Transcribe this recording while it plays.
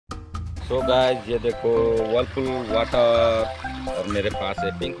तो गाइस ये देखो व्हर्लपूल वाटर और मेरे पास है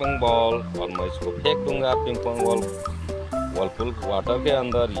पिंग पोंग बॉल और मैं इसको फेंक दूंगा ping pong ball Whirlpool water के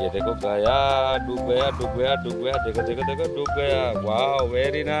अंदर। ये देखो गया, डूब गया डूब गया डूब गया, देखो देखो देखो डूब गया। वाह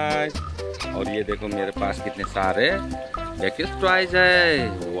वेरी नाइस। और ये देखो मेरे पास कितने सारे बैकिस टॉयज है।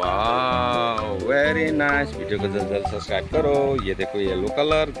 वाह वेरी नाइस। वीडियो को जल्द जल्द सब्सक्राइब करो। ये देखो येलो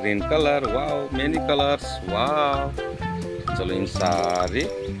कलर, ग्रीन कलर, वाह मेनी कलर्स। वाह चलो इन सारी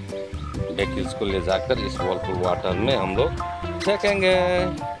बैकिल्स को ले जाकर इस व्हर्लपूल वाटर में हम लोग फेंकेंगे।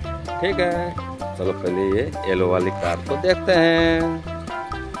 ठीक है, चलो पहले ये येलो वाली कार को देखते हैं।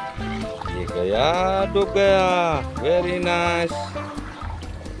 ये गया, डूब गया, वेरी नाइस।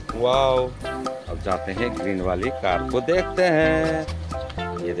 वाओ, अब जाते हैं ग्रीन वाली कार को देखते हैं।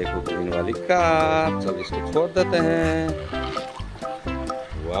 ये देखो ग्रीन वाली कार, चलो इसको छोड़ देते हैं।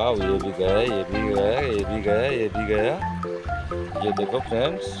 वाओ ये भी गया, ये भी गया, ये भी गया, ये भी गया। ये देखो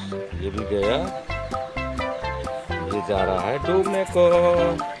फ्रेंड्स, ये भी गया, ये जा रहा है डूबने को।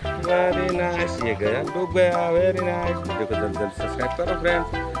 वेरी नाइस, ये गया डूब गया, वेरी नाइस। वीडियो को जल्द जल्द सब्सक्राइब करो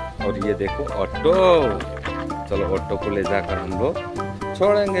फ्रेंड्स। और ये देखो ऑटो, चलो ऑटो को ले जाकर हम लोग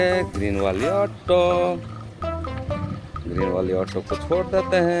छोड़ेंगे। ग्रीन वाली ऑटो, ग्रीन वाली ऑटो को छोड़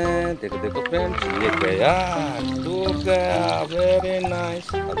देते हैं। देखो देखो फ्रेंड्स, ये गया, डूब गया, वेरी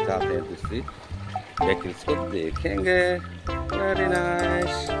नाइस। अब जाते हैं दूसरी व्हीकल्स को देखेंगे। Very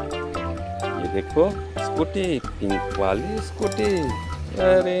nice. ये देखो स्कूटी, पिंक वाली स्कूटी,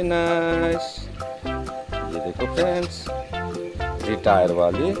 वेरी नाइस। ये देखो फ्रेंड्स, 3 टायर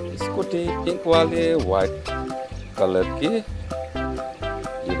वाली स्कूटी, पिंक वाली, व्हाइट कलर की।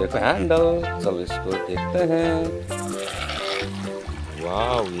 ये देखो हैंडल, चलो इसको देखते हैं।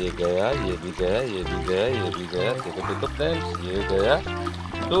 वाह ये गया, ये भी गया, ये भी गया, ये भी गया। देखो देखो फ्रेंड्स, ये गया,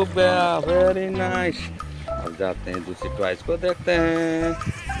 डूब गया, वेरी नाइस। अब जाते हैं दूसरी टॉयज को देखते हैं।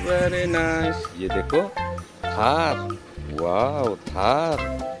 Very nice. ये देखो थार, वाह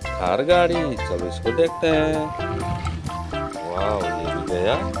थार गाड़ी, चलो इसको देखते हैं। वाह ये भी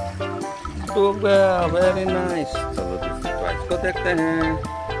गया, डूब गया, वेरी नाइस। चलो दूसरी टॉयज को देखते हैं।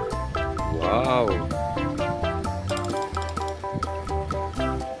 वाह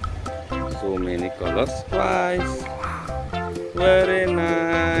so many colors twice, very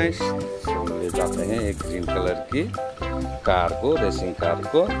nice। ले जाते हैं एक ग्रीन कलर की कार को, रेसिंग कार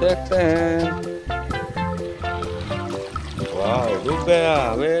को देखते हैं। वाह डूब गया,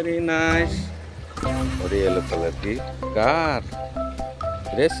 वेरी नाइस। और येलो कलर की कार,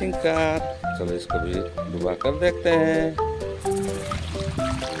 रेसिंग कार, चलो इसको भी डुबा कर देखते हैं।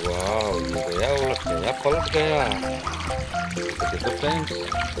 वाह ये गया, उलट गया, पलट गया। देखो फ्रेंड्स,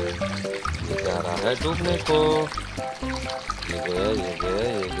 ये जा रहा है डूबने को। ये गया, ये गया,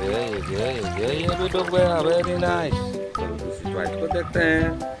 ये गया, ये गया, ये गया, ये भी डूब गया, वेरी नाइस। चलो दूसरी टॉयज को देखते हैं।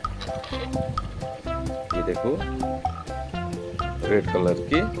 ये देखो रेड कलर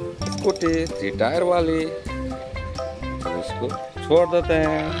की स्कूटी, 3 टायर वाली, चलो इसको छोड़ देते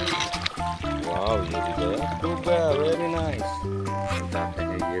हैं। वाह ये भी गया, डूब गया, वेरी नाइस। जाते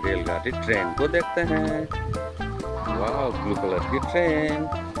हैं ये रेलगाड़ी, ट्रेन को देखते हैं। वाह ब्लू कलर की ट्रेन,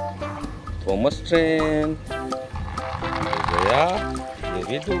 थॉमस ट्रेन। गया, ये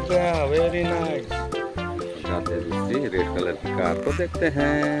भी डूब गया, वेरी नाइस। जाते दूसरी रेड कलर की कार को देखते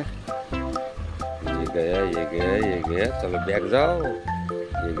हैं। ये गया, ये गया, ये गया, चलो बैग जाओ।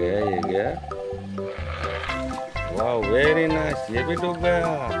 ये गया, ये गया, वाह वेरी नाइस, ये भी डूब गया।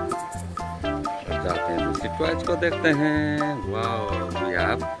 जाते हैं दूसरी टॉयज को देखते हैं। वाह we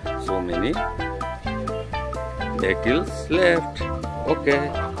have so many vehicles left. Okay,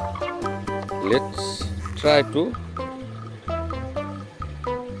 let's try to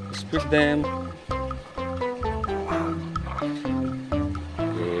speed them.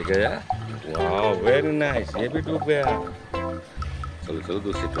 ये गया, वाह वेरी नाइस, ये भी डूब गया। चलो चलो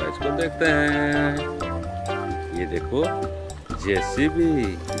दूसरी टॉयज को देखते हैं। ये देखो जेसीबी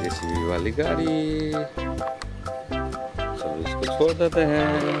वाली गाड़ी, चलो इसको छोड़ देते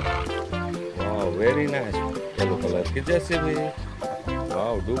हैं। वाह वेरी नाइस, येलो कलर की जेसीबी,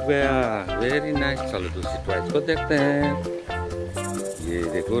 वाह डूब गया, वेरी नाइस। चलो दूसरी टॉयज को देखते हैं। ये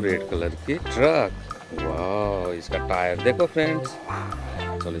देखो रेड कलर की ट्रक, वाह इसका टायर देखो फ्रेंड्स,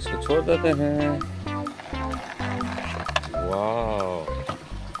 चलो इसको छोड़ देते हैं। वाह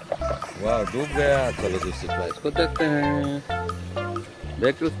वाह डूब गया। चलो दूसरी टॉयज को देखते हैं।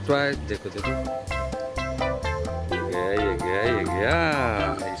 देखो टॉयज, देखो देखो, ये गया, ये गया, ये गया,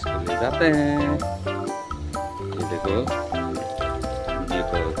 इसको ले जाते हैं। ये देखो ब्लू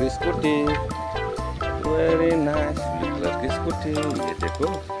कलर की scooty, very nice, blue colour की स्कूटी। ये देखो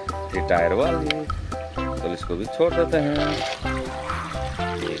 3 टायर वाली, तो इसको भी छोड़ देते हैं।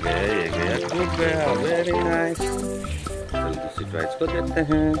 ये गया, ये गया, डूब गया, वेरी नाइस। चलो दूसरी प्राइस को देखते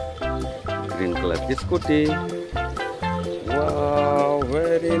हैं। ग्रीन कलर की स्कूटी, वाह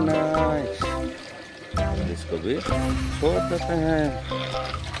वेरी नाइस। इसको भी छोड़ देते हैं।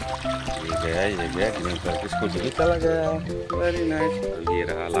 ये गया ग्रीन कलर की स्कूटी भी चला गया, वेरी नाइस। और ये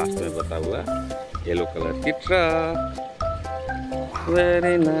रहा लास्ट में बता हुआ येलो कलर की ट्रक,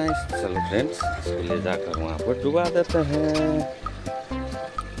 वेरी नाइस। चलो फ्रेंड्स, इसको ले जाकर वहाँ पर डुबा देते हैं।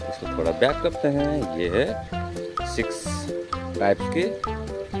 इसको थोड़ा बैक करते हैं। ये है 6 टाइप्स की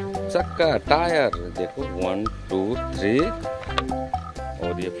चक्का, टायर देखो 1 2 3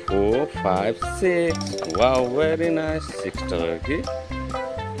 और ये 4 5 6, वाह वेरी नाइस। 6 कलर की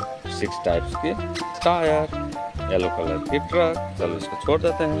 6 टाइप्स की टायर, येलो कलर की ट्रक। चलो इसको छोड़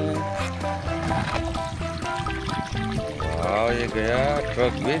देते हैं। वाह ये गया,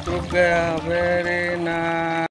 ट्रक भी डूब गया, वेरी नाइस।